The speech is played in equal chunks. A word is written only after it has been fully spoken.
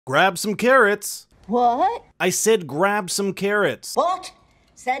Grab some carrots. What? I said grab some carrots. What?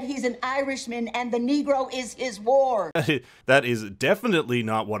 Said he's an Irishman and the Negro is his ward. That is definitely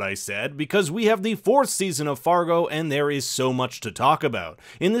not what I said, because we have the 4th season of Fargo and there is so much to talk about.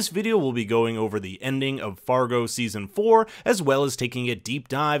 In this video we'll be going over the ending of Fargo season 4, as well as taking a deep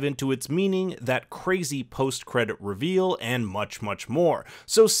dive into its meaning, that crazy post-credit reveal, and much more.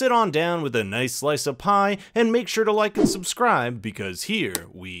 So sit on down with a nice slice of pie and make sure to like and subscribe, because here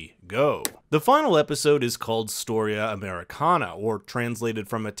we go. The final episode is called Storia Americana, or translated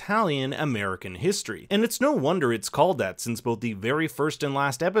from Italian, American History. And it's no wonder it's called that, since both the very first and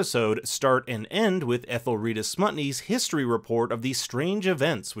last episode start and end with Ethelreda Smutney's history report of the strange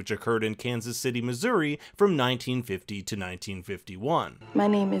events which occurred in Kansas City, Missouri from 1950 to 1951. My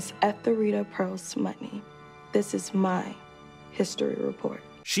name is Ethelreda Pearl Smutney. This is my history report.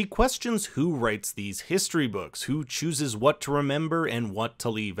 She questions who writes these history books, who chooses what to remember and what to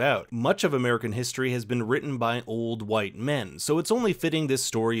leave out. Much of American history has been written by old white men, so it's only fitting this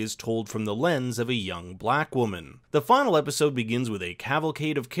story is told from the lens of a young black woman. The final episode begins with a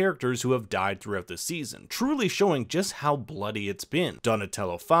cavalcade of characters who have died throughout the season, truly showing just how bloody it's been.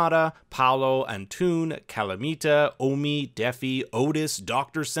 Donatello Fada, Paolo, Antune, Calamita, Omi, Defi, Otis,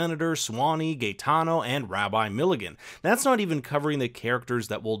 Dr. Senator, Swanee, Gaetano, and Rabbi Milligan. That's not even covering the characters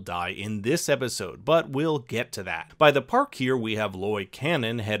that will die in this episode, but we'll get to that. By the park here we have Loy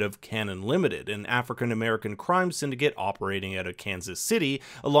Cannon, head of Cannon Limited, an African-American crime syndicate operating out of Kansas City,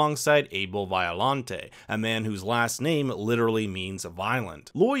 alongside Abel Violante, a man whose last name literally means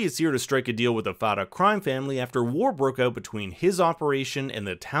violent. Loy is here to strike a deal with the Fada crime family after war broke out between his operation and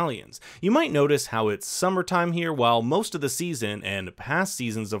the Italians. You might notice how it's summertime here, while most of the season and past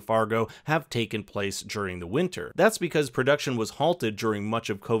seasons of Fargo have taken place during the winter. That's because production was halted during much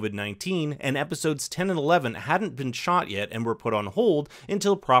of COVID-19, and episodes 10 and 11 hadn't been shot yet and were put on hold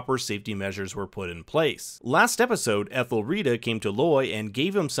until proper safety measures were put in place. Last episode, Ethelreda came to Loy and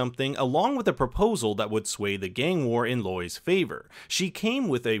gave him something along with a proposal that would sway the gang war in Loy's favor. She came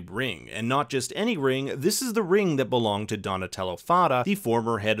with a ring, and not just any ring, this is the ring that belonged to Donatello Fada, the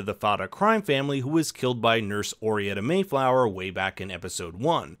former head of the Fada crime family who was killed by Nurse Orietta Mayflower way back in episode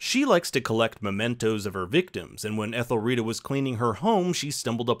 1. She likes to collect mementos of her victims, and when Ethelreda was cleaning her home, she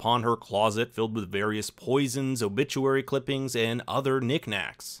stumbled upon her closet filled with various poisons, obituary clippings, and other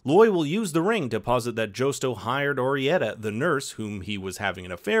knickknacks. Loy will use the ring to posit that Josto hired Orietta, the nurse whom he was having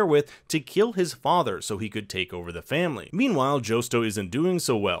an affair with, to kill his father so he could take over the family. Meanwhile, Josto isn't doing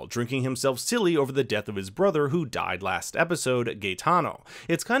so well, drinking himself silly over the death of his brother who died last episode, Gaetano.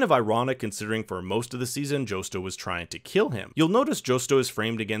 It's kind of ironic considering for most of the season Josto was trying to kill him. You'll notice Josto is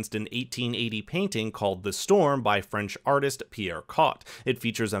framed against an 1880 painting called The Storm by French artist Pierre Cot. It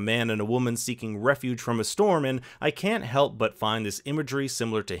features a man and a woman seeking refuge from a storm, and I can't help but find this imagery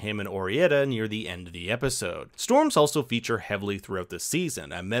similar to him and Orietta near the end of the episode. Storms also feature heavily throughout the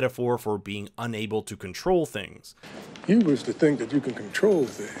season, a metaphor for being unable to control things. You wish to think that you can control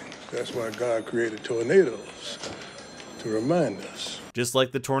things. That's why God created tornadoes, to remind us. Just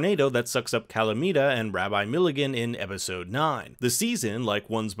like the tornado that sucks up Calamita and Rabbi Milligan in episode 9. The season, like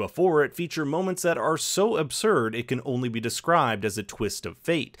ones before it, feature moments that are so absurd it can only be described as a twist of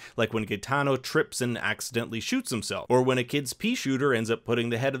fate, like when Gaetano trips and accidentally shoots himself, or when a kid's pea shooter ends up putting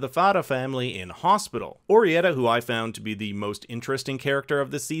the head of the Fada family in hospital. Orietta, who I found to be the most interesting character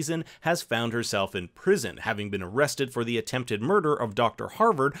of the season, has found herself in prison, having been arrested for the attempted murder of Dr.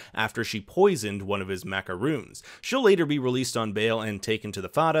 Harvard after she poisoned one of his macaroons. She'll later be released on bail and taken to the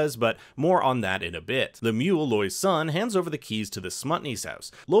Fadas, but more on that in a bit. The mule, Loy's son, hands over the keys to the Smutney's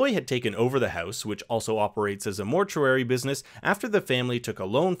house. Loy had taken over the house, which also operates as a mortuary business, after the family took a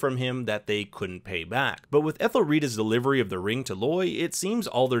loan from him that they couldn't pay back. But with Ethelreda's delivery of the ring to Loy, it seems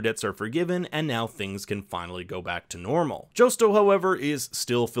all their debts are forgiven, and now things can finally go back to normal. Josto, however, is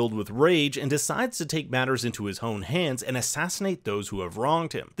still filled with rage and decides to take matters into his own hands and assassinate those who have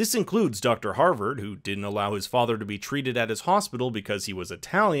wronged him. This includes Dr. Harvard, who didn't allow his father to be treated at his hospital because he was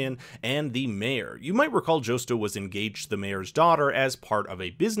Italian, and the mayor. You might recall Josto was engaged to the mayor's daughter as part of a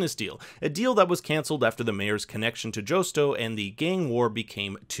business deal, a deal that was cancelled after the mayor's connection to Josto and the gang war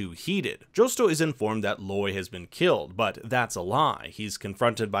became too heated. Josto is informed that Loy has been killed, but that's a lie. He's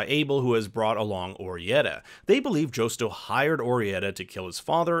confronted by Abel, who has brought along Orietta. They believe Josto hired Orietta to kill his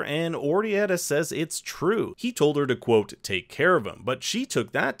father, and Orietta says it's true. He told her to, quote, take care of him, but she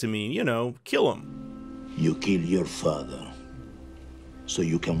took that to mean, you know, kill him. You kill your father so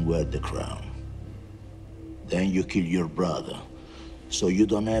you can wear the crown. Then you kill your brother so you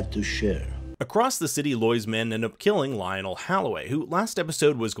don't have to share. Across the city, Loy's men end up killing Lionel Holloway, who last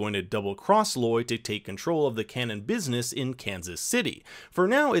episode was going to double-cross Loy to take control of the Cannon business in Kansas City. For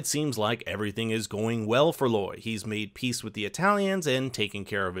now, it seems like everything is going well for Loy. He's made peace with the Italians and taken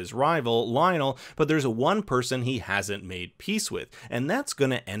care of his rival, Lionel, but there's one person he hasn't made peace with, and that's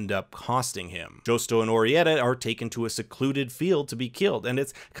gonna end up costing him. Giusto and Orietta are taken to a secluded field to be killed, and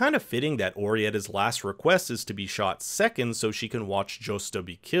it's kind of fitting that Orietta's last request is to be shot second so she can watch Giusto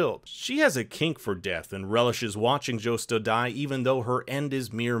be killed. She has a kink for death and relishes watching Giusto die even though her end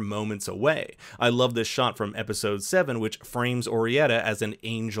is mere moments away. I love this shot from episode 7 which frames Orietta as an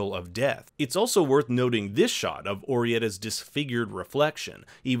angel of death. It's also worth noting this shot of Orietta's disfigured reflection.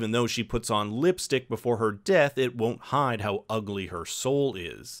 Even though she puts on lipstick before her death, it won't hide how ugly her soul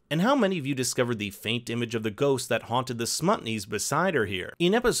is. And how many of you discovered the faint image of the ghost that haunted the Smutneys beside her here?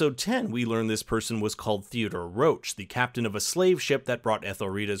 In episode 10, we learned this person was called Theodore Roach, the captain of a slave ship that brought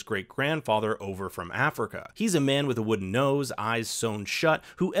Ethelrita's great-grandfather over from Africa. He's a man with a wooden nose, eyes sewn shut,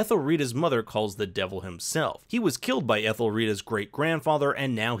 who Ethelrita's mother calls the devil himself. He was killed by Ethelrita's great-grandfather,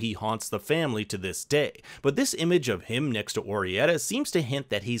 and now he haunts the family to this day. But this image of him next to Orietta seems to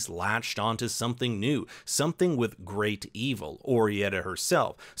hint that he's latched onto something new, something with great evil, Orietta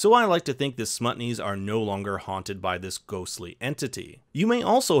herself, so I like to think the Smutneys are no longer haunted by this ghostly entity. You may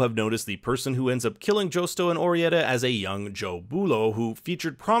also have noticed the person who ends up killing Giusto and Orietta as a young Joe Bulo, who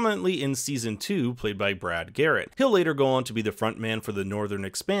featured prominently in season 2, played by Brad Garrett. He'll later go on to be the frontman for the northern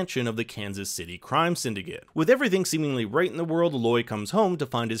expansion of the Kansas City crime syndicate. With everything seemingly right in the world, Loy comes home to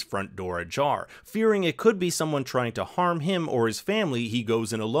find his front door ajar. Fearing it could be someone trying to harm him or his family, he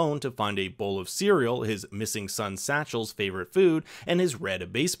goes in alone to find a bowl of cereal, his missing son Satchel's favorite food, and his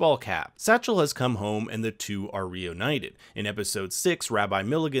red baseball cap. Satchel has come home and the two are reunited. In episode 6, Rabbi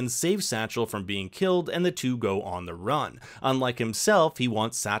Milligan saves Satchel from being killed and the two go on the run. Unlike himself, he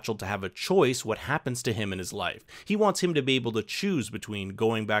wants Satchel to have a choice what happens to him in his life. He wants him to be able to choose between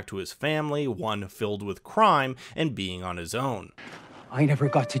going back to his family, one filled with crime, and being on his own. I never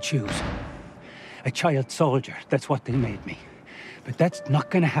got to choose. A child soldier, that's what they made me. But that's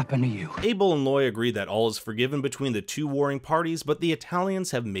not gonna happen to you. Abel and Loy agree that all is forgiven between the two warring parties, but the Italians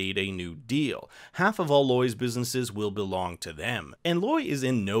have made a new deal. Half of all Loy's businesses will belong to them. And Loy is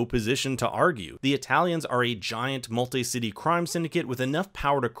in no position to argue. The Italians are a giant multi-city crime syndicate with enough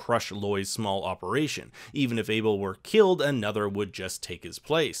power to crush Loy's small operation. Even if Abel were killed, another would just take his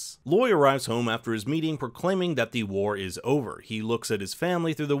place. Loy arrives home after his meeting proclaiming that the war is over. He looks at his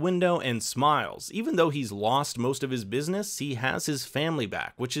family through the window and smiles. Even though he's lost most of his business, he has his family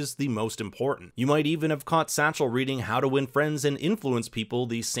back, which is the most important. You might even have caught Satchel reading How to Win Friends and Influence People,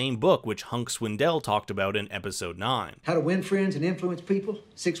 the same book which Hunk Swindell talked about in episode 9. How to win friends and influence people.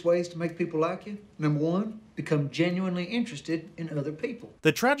 6 ways to make people like you. Number 1, become genuinely interested in other people.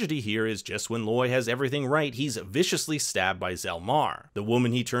 The tragedy here is just when Loy has everything right, he's viciously stabbed by Zelmar, the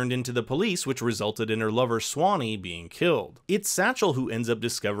woman he turned into the police, which resulted in her lover Swanee being killed. It's Satchel who ends up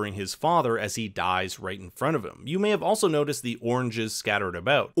discovering his father as he dies right in front of him. You may have also noticed the oranges scattered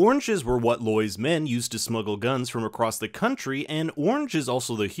about. Oranges were what Loy's men used to smuggle guns from across the country, and orange is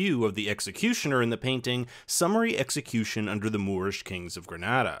also the hue of the executioner in the painting Summary Execution under the Moorish Kings of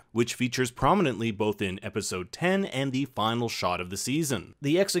Granada, which features prominently both in episode 10 and the final shot of the season.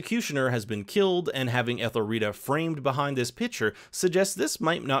 The executioner has been killed, and having Ethelrita framed behind this picture suggests this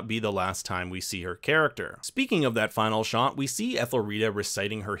might not be the last time we see her character. Speaking of that final shot, we see Ethelrita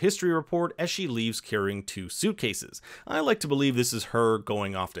reciting her history report as she leaves carrying 2 suitcases. I like to believe this is her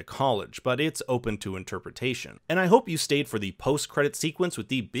going off to college, but it's open to interpretation. And I hope you stayed for the post-credit sequence with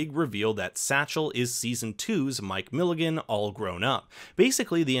the big reveal that Satchel is season 2's Mike Milligan all grown up.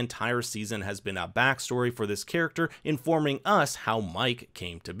 Basically, the entire season has been a backstory for this character, informing us how Mike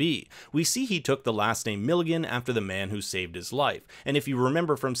came to be. We see he took the last name Milligan after the man who saved his life, and if you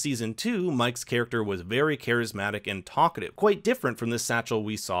remember from season 2, Mike's character was very charismatic and talkative, quite different from the Satchel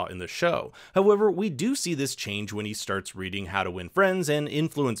we saw in the show. However, we do see this change when he starts reading How to Win Friends and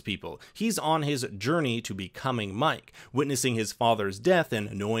Influence People. He's on his journey to becoming Mike. Witnessing his father's death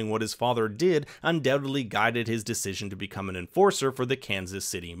and knowing what his father did undoubtedly guided his decision to become an enforcer for the Kansas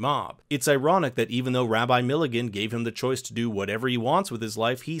City mob. It's ironic that even though Rabbi Milligan gave him the choice to do whatever he wants with his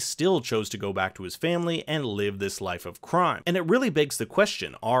life, he still chose to go back to his family and live this life of crime. And it really begs the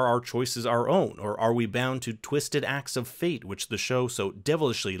question, are our choices our own, or are we bound to twisted acts of fate, which the show so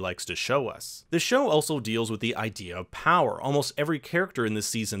devilishly likes to show us? The show also deals with the idea of power. Almost every character in this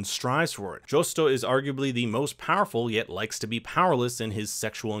season strives for it. Giusto is arguably the most powerful, yet likes to be powerless in his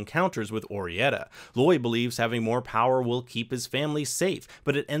sexual encounters with Orietta. Loy believes having more power will keep his family safe,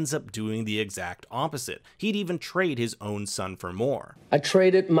 but it ends up doing the exact opposite. opposite. He'd even trade his own son for more. I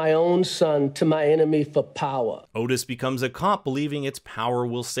traded my own son to my enemy for power. Otis becomes a cop believing its power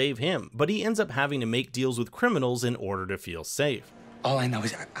will save him, but he ends up having to make deals with criminals in order to feel safe. All I know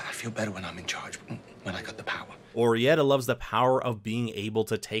is I feel better when I'm in charge, when I got the power. Orietta loves the power of being able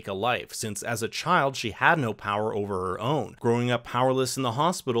to take a life, since as a child she had no power over her own. Growing up powerless in the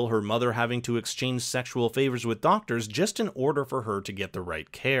hospital, her mother having to exchange sexual favors with doctors just in order for her to get the right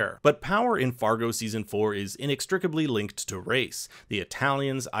care. But power in Fargo Season 4 is inextricably linked to race. The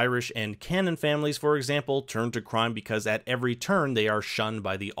Italians, Irish, and Cannon families, for example, turn to crime because at every turn they are shunned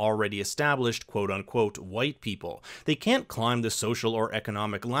by the already established quote-unquote white people. They can't climb the social or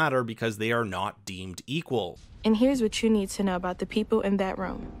economic ladder because they are not deemed equal. And here's what you need to know about the people in that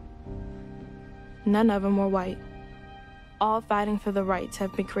room. None of them were white. All fighting for the rights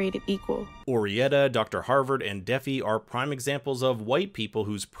have been created equal. Orietta, Dr. Harvard, and Defi are prime examples of white people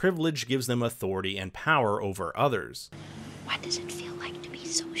whose privilege gives them authority and power over others. What does it feel like to be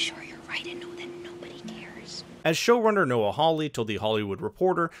so sure you're right and know that nobody cares? As showrunner Noah Hawley told The Hollywood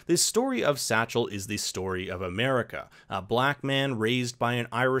Reporter, this story of Satchel is the story of America, a black man raised by an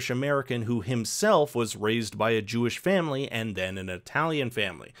Irish American who himself was raised by a Jewish family and then an Italian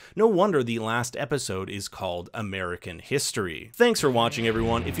family. No wonder the last episode is called American History. Thanks for watching,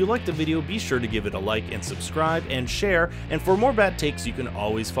 everyone. If you liked the video, be sure to give it a like and subscribe and share, and for more bad takes you can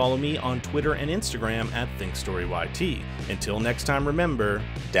always follow me on Twitter and Instagram at ThinkStoryYT. Until next time, remember,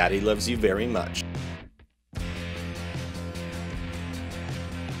 Daddy loves you very much.